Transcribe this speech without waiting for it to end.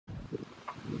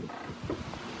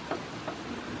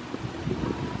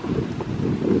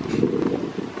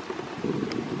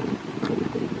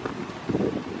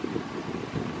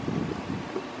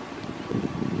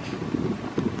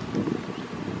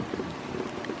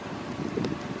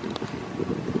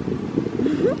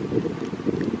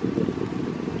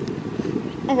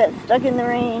I got stuck in the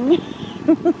rain.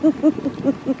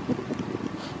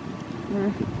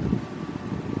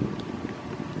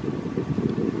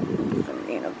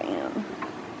 Somebody in a van.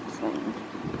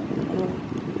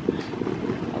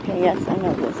 Okay, yes, I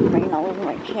know there's rain all over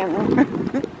my camera.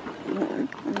 Let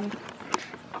me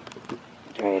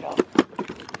dry it off.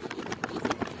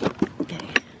 Okay,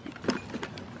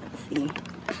 let's see.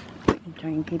 I can try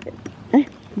and keep it so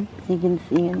you can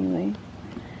see anyway.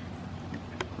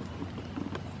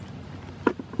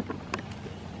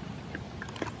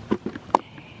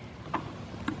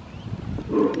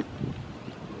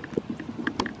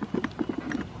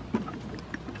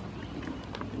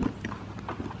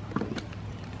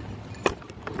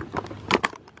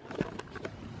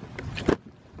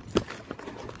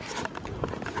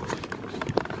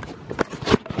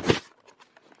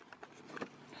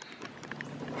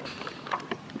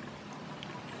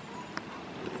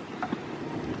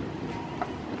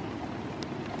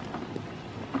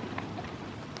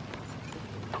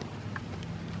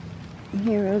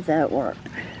 Heroes at work.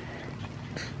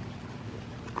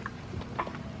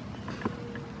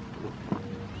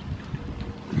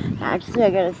 Actually, I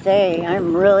gotta say,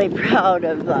 I'm really proud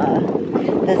of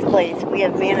this place. We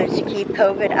have managed to keep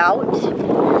COVID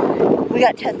out. We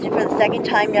got tested for the second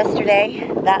time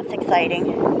yesterday. That's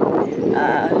exciting.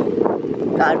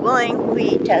 God willing,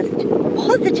 we test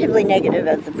positively negative,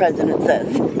 as the president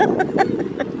says.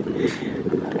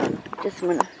 Just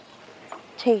wanna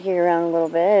take you around a little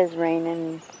bit. It's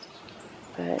raining,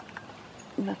 but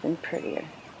nothing prettier.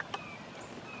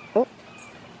 Oh,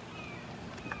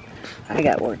 I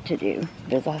got work to do.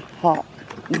 There's a hawk.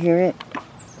 You hear it?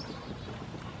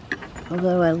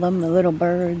 Although I love my little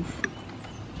birds,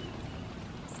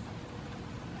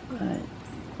 but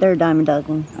they're a dime a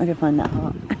dozen. I can find that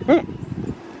hawk.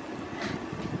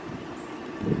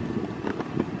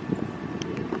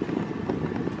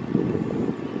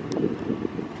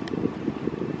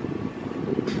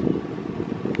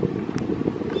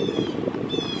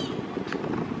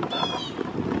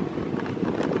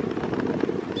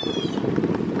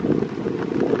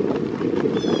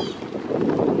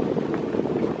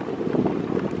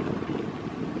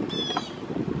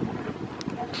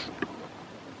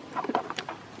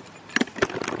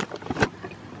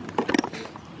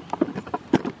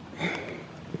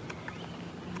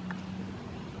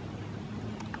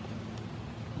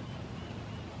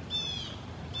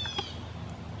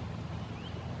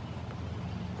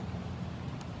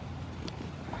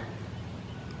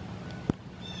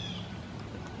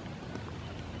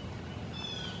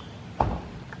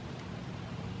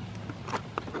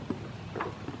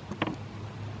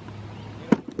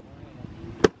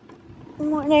 Good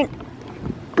morning.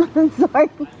 I'm sorry.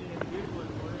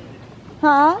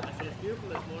 Huh? I said it's beautiful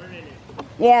this morning.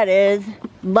 Yeah, it is.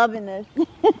 Loving this.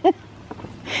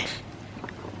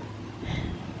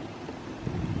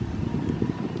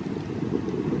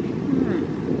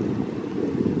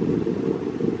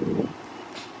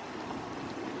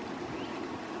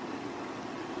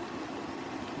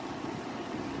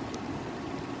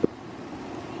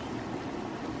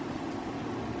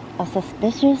 A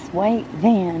suspicious white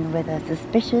van with a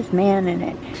suspicious man in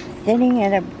it, sitting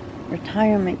at a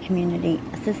retirement community,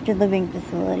 assisted living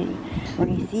facility. When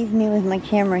he sees me with my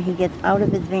camera, he gets out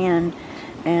of his van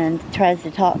and tries to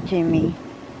talk to me.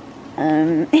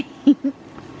 I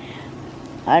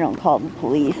don't call the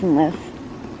police unless,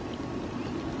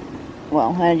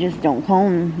 well, I just don't call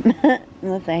them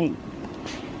unless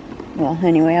well,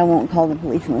 anyway, I won't call the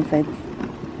police unless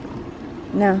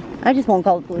no, I just won't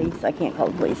call the police. I can't call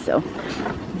the police, so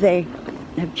they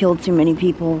have killed too many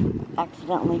people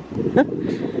accidentally.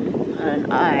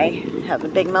 And I have a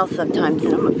big mouth sometimes,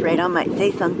 and I'm afraid I might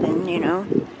say something, you know,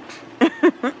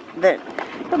 that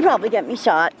will probably get me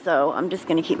shot, so I'm just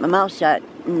going to keep my mouth shut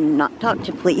and not talk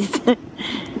to police.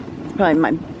 It's probably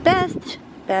my best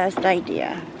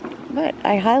idea. But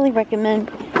I highly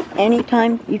recommend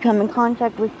anytime you come in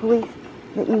contact with police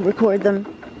that you record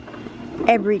them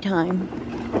every time,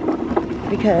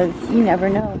 because you never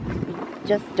know. You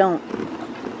just don't.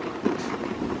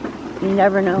 You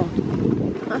never know.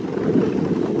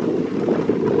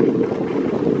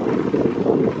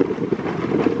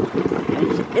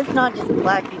 It's not just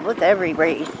black people, it's every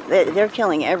race. They're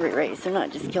killing every race. They're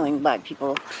not just killing black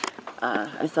people.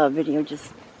 I saw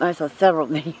several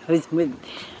videos with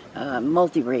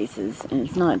multi-races, and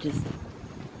it's not just,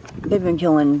 they've been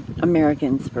killing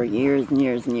Americans for years and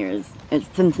years and years.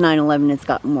 Since 9/11, it's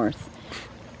gotten worse.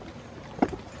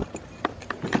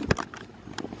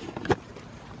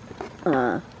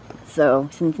 So,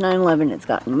 since 9/11, it's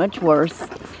gotten much worse.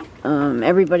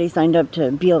 Everybody signed up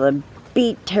to be able to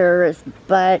beat terrorists'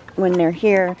 butt when they're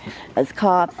here as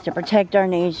cops to protect our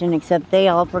nation, except they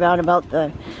all forgot about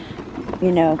the,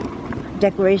 you know,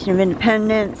 Declaration of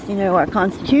Independence, you know, our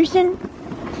Constitution,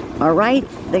 our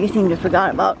rights. They seem to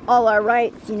forgot about all our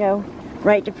rights, you know,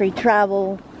 right to free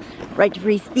travel, right to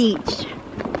free speech,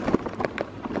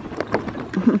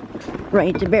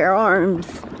 right to bear arms.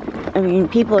 I mean,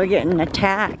 people are getting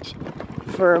attacked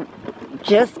for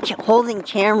just holding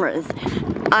cameras.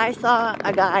 I saw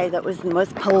a guy that was the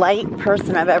most polite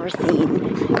person I've ever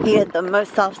seen. He had the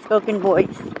most soft-spoken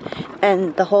voice,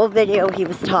 and the whole video he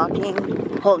was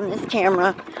talking, holding his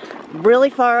camera really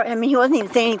far. I mean, he wasn't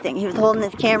even saying anything. He was holding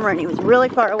his camera and he was really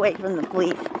far away from the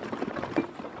police.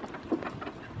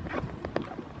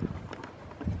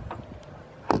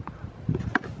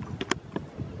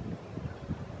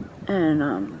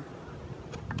 And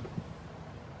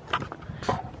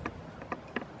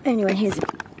anyway, he's